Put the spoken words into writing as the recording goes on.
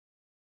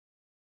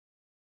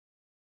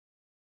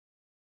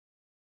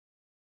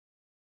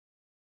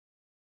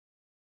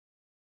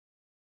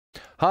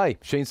Hi,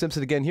 Shane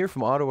Simpson again here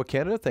from Ottawa,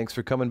 Canada. Thanks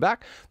for coming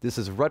back. This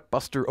is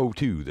Rutbuster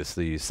 02. This is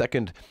the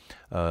second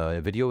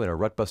video in our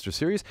Rutbuster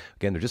series.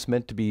 Again, they're just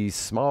meant to be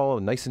small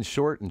and nice and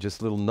short and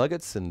just little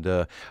nuggets, and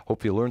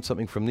hope you'll learn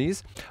something from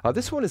these.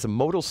 This one is a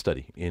modal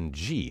study in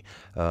G.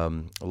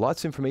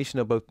 Lots of information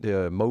about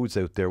modes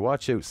out there.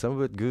 Watch out, some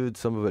of it good,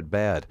 some of it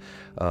bad.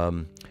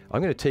 I'm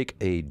going to take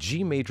a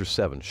G major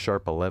 7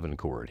 sharp 11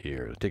 chord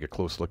here. Take a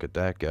close look at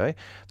that guy.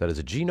 That is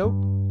a G note.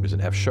 There's an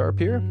F sharp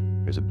here.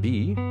 There's a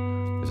B.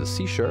 There's a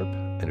C sharp,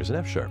 and there's an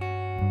F sharp.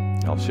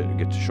 I'll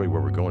get to show you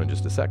where we're going in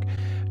just a sec.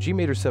 G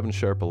major 7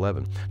 sharp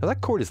 11. Now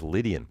that chord is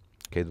Lydian.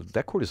 Okay,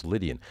 that chord is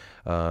Lydian.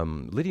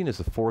 Lydian is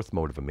the fourth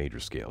mode of a major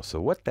scale. So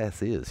what that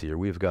is here,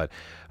 we've got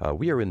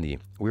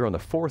we're on the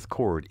fourth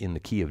chord in the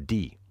key of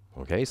D.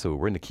 Okay, so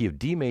we're in the key of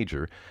D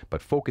major,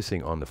 but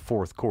focusing on the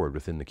fourth chord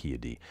within the key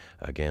of D.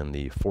 Again,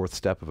 the fourth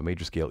step of a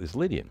major scale is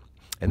Lydian.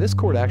 And this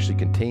chord actually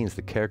contains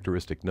the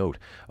characteristic note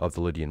of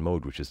the Lydian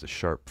mode, which is the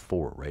sharp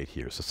 4 right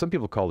here. So some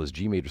people call this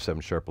G major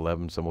 7 sharp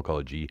 11. Some will call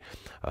it G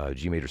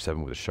major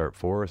 7 with a sharp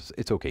 4.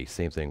 It's okay,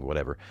 same thing,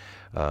 whatever.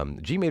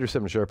 G major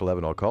 7 sharp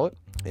 11, I'll call it.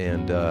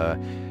 And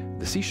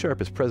the C sharp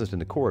is present in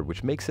the chord,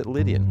 which makes it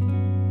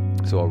Lydian.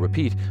 So I'll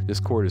repeat, this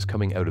chord is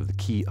coming out of the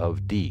key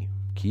of D.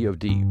 Key of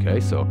D, okay?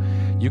 So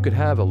you could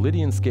have a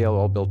Lydian scale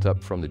all built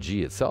up from the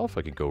G itself.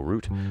 I could go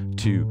root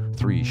 2,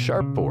 3,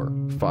 sharp 4,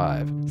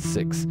 5,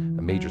 6, a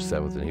major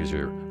 7th, and here's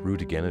your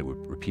root again. It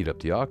would repeat up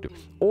the octave.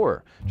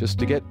 Or, just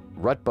to get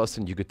rut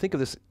busting, you could think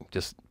of this,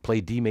 just play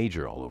D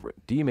major all over it.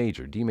 D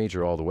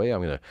major all the way. I'm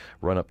going to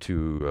run up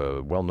to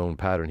a well-known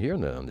pattern here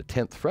on the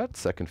 10th fret,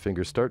 second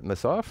finger starting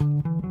this off.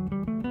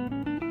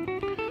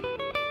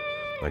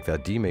 Like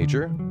that D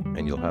major,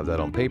 and you'll have that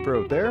on paper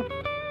out there.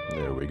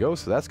 There we go.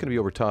 So that's going to be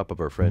over top of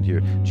our friend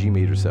here, G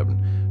major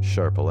 7,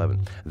 sharp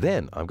 11.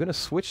 Then I'm going to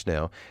switch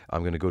now.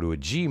 I'm going to go to a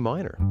G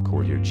minor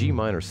chord here. G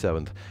minor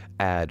 7th,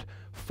 add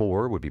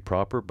 4 would be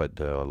proper, but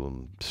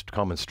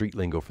common street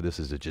lingo for this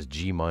is just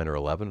G minor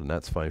 11, and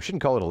that's fine. We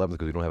shouldn't call it 11th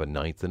because we don't have a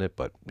 9th in it,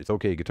 but it's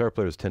okay. Guitar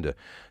players tend to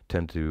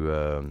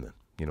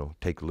you know,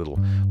 take little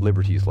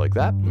liberties like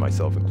that,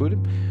 myself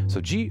included.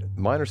 So G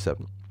minor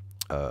 7,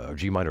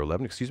 G minor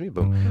 11, excuse me,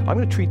 boom. I'm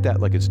going to treat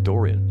that like it's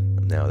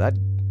Dorian. Now that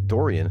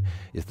Dorian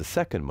is the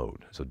second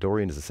mode. So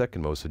Dorian is the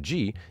second mode, so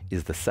G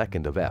is the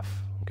second of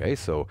F. Okay,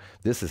 so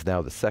this is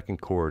now the second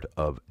chord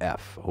of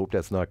F. I hope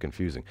that's not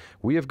confusing.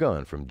 We have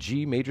gone from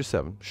G major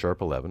 7,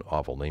 sharp 11,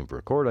 awful name for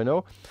a chord, I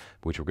know,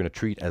 which we're going to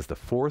treat as the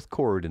fourth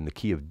chord in the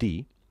key of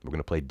D. We're going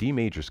to play D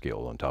major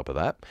scale on top of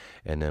that,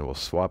 and then we'll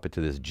swap it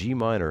to this G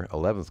minor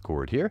 11th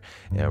chord here,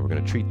 and we're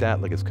going to treat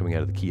that like it's coming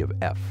out of the key of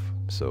F.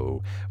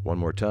 So one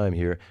more time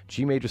here,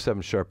 G major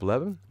 7 sharp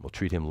 11, we'll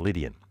treat him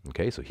Lydian.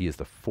 Okay, so he is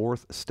the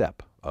fourth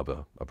step of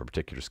a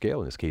particular scale,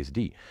 in this case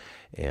D.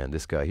 And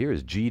this guy here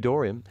is G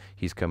Dorian.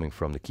 He's coming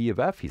from the key of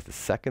F. He's the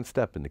second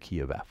step in the key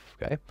of F.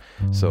 Okay,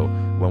 so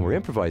when we're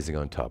improvising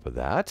on top of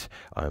that,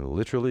 I'm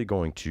literally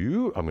going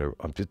to,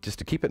 just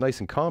to keep it nice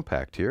and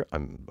compact here,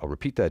 I'll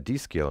repeat that D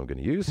scale I'm going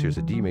to use. Here's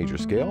a D major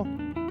scale,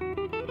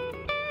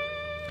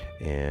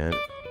 and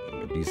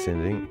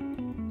descending.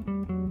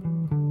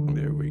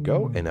 There we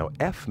go. And now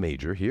F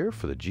major here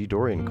for the G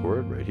Dorian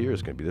chord right here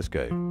is going to be this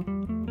guy.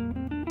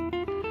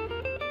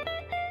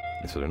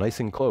 So they're nice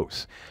and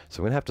close. So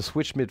I'm going to have to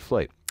switch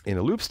mid-flight. In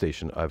a loop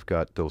station, I've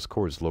got those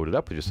chords loaded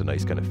up with just a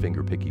nice kind of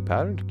finger-picky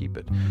pattern to keep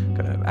it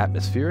kind of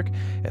atmospheric.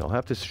 And I'll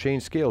have to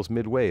change scales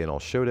midway, and I'll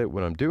show that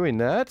when I'm doing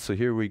that. So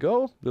here we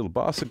go. Little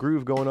bossa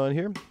groove going on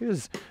here.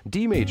 Here's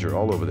D major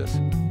all over this.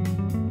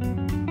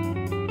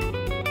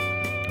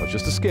 Oh, it's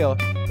just a scale.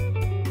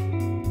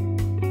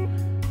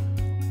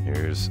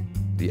 Here's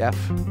the F.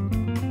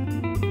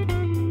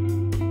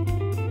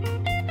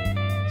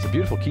 It's a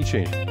beautiful key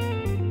change.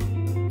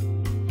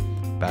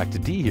 Back to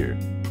D here.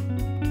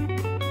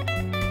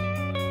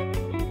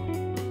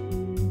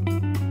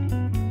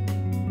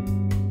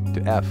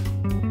 To F.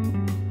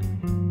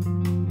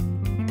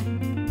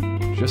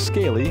 Just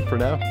scaly for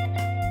now.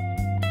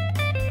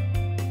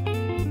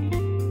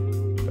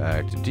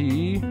 Back to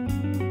D.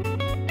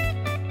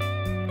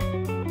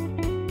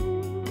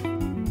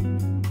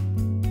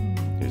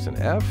 Here's an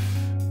F.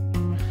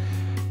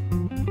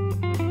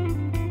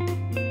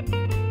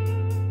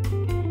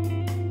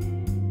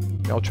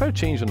 I'll try to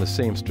change on the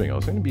same string. I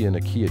was going to be in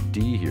a key of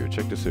D here.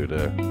 Check this out.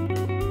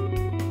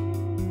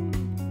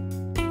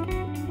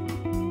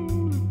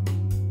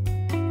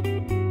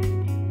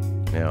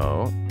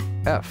 Now,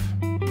 F.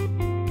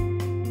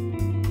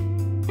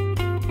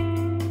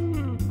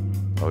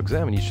 I'll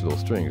examine each of those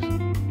strings.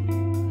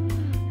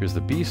 Here's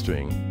the B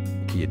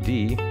string, key of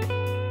D,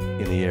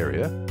 in the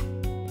area.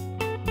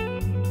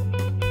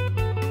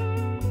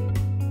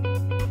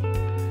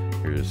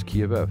 Here's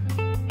key of F.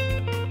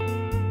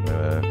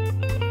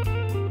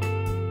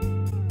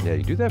 Yeah,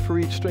 you do that for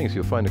each string, so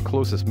you'll find the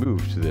closest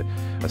move to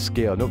a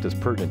scale note that's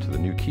pertinent to the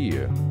new key.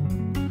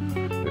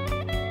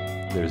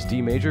 There's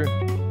D major,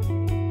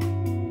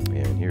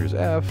 and here's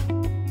F.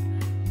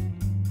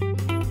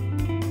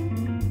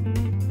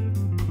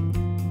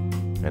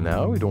 And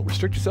now, you don't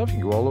restrict yourself, you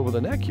can go all over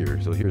the neck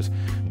here. So here's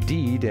D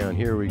D down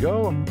here we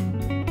go.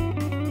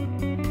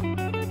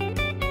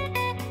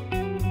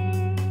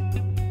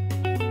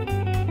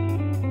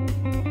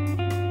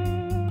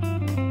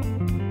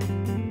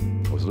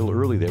 I was a little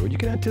early there, but you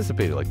can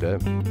anticipate it like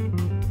that.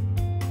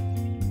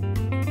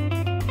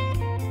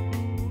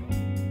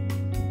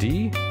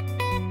 D.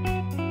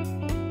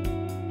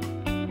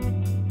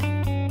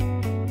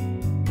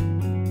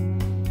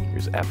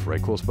 Here's F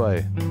right close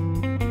by.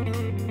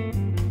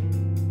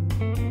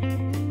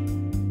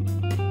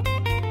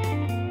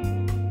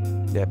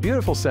 Yeah,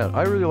 beautiful sound.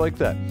 I really like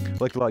that. I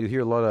like a lot. You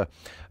hear a lot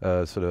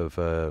of sort of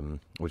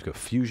what's called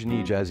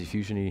fusiony, jazzy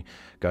fusiony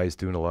guys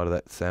doing a lot of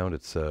that sound.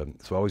 It's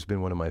always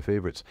been one of my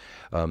favorites.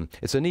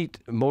 It's a neat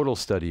modal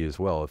study as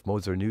well. If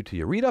modes are new to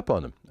you, read up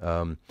on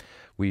them.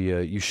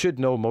 You should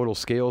know modal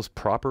scales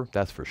proper,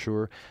 that's for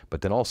sure,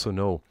 but then also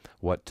know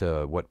what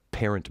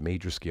parent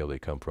major scale they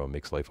come from.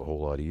 Makes life a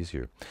whole lot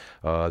easier.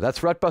 That's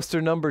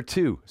Rutbuster number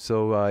 2.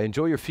 So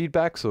enjoy your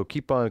feedback. So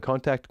keep on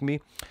contacting me,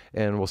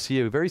 and we'll see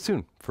you very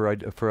soon for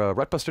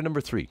Rutbuster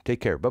number 3.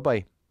 Take care. Bye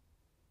bye.